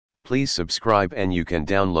Please subscribe, and you can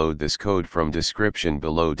download this code from description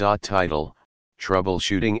below. Title: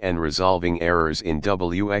 Troubleshooting and Resolving Errors in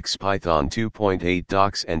wxPython 2.8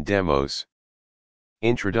 Docs and Demos.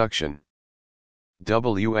 Introduction.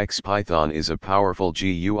 wxPython is a powerful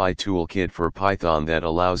GUI toolkit for Python that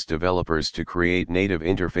allows developers to create native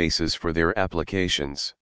interfaces for their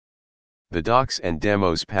applications. The Docs and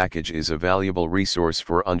Demos package is a valuable resource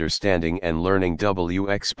for understanding and learning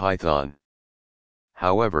wxPython.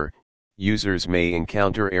 However, users may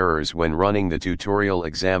encounter errors when running the tutorial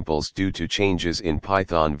examples due to changes in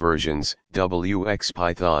Python versions,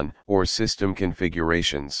 wxPython, or system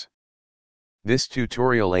configurations. This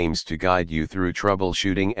tutorial aims to guide you through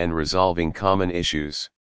troubleshooting and resolving common issues.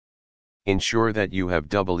 Ensure that you have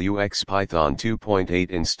wxPython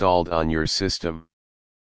 2.8 installed on your system.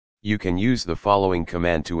 You can use the following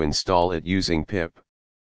command to install it using pip.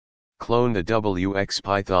 Clone the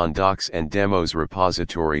wxPython docs and demos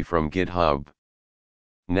repository from GitHub.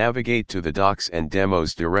 Navigate to the docs and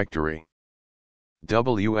demos directory.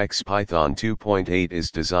 wxPython 2.8 is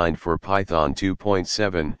designed for Python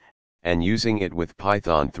 2.7, and using it with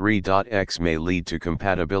Python 3.x may lead to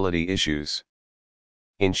compatibility issues.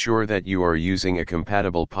 Ensure that you are using a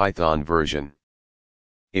compatible Python version.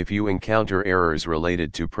 If you encounter errors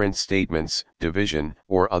related to print statements, division,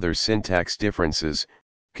 or other syntax differences,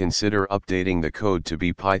 consider updating the code to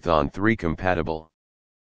be Python 3 compatible.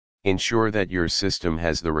 Ensure that your system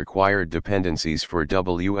has the required dependencies for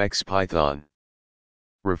wxPython.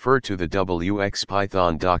 Refer to the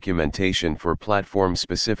wxPython documentation for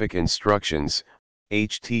platform-specific instructions,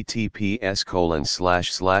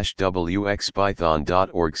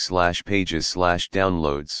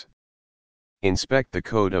 https://wxPython.org/pages/downloads. Inspect the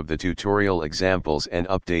code of the tutorial examples and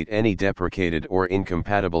update any deprecated or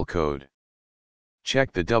incompatible code.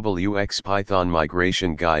 Check the wxPython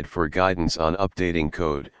migration guide for guidance on updating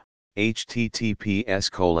code,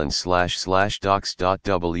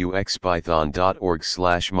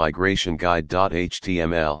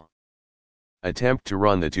 https://docs.wxPython.org/migration-guide.html. Attempt to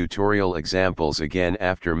run the tutorial examples again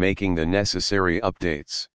after making the necessary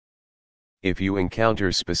updates. If you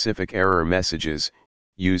encounter specific error messages,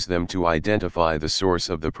 use them to identify the source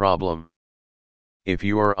of the problem. If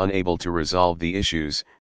you are unable to resolve the issues,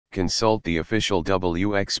 consult the official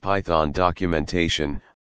wxPython documentation,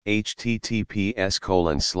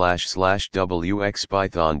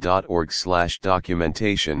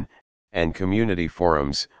 https://wxPython.org/documentation, and community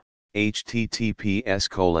forums,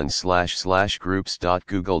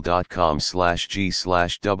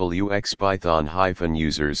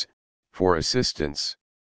 https://groups.google.com/g/wxPython-users, for assistance.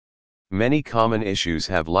 Many common issues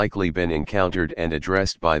have likely been encountered and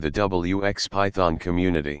addressed by the wxPython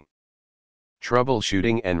community.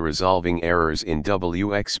 Troubleshooting and resolving errors in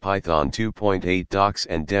wxPython 2.8 docs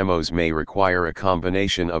and demos may require a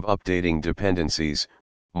combination of updating dependencies,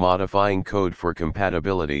 modifying code for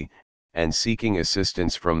compatibility, and seeking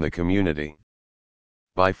assistance from the community.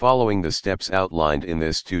 By following the steps outlined in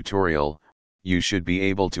this tutorial, you should be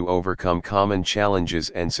able to overcome common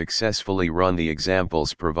challenges and successfully run the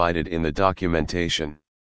examples provided in the documentation.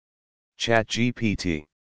 ChatGPT.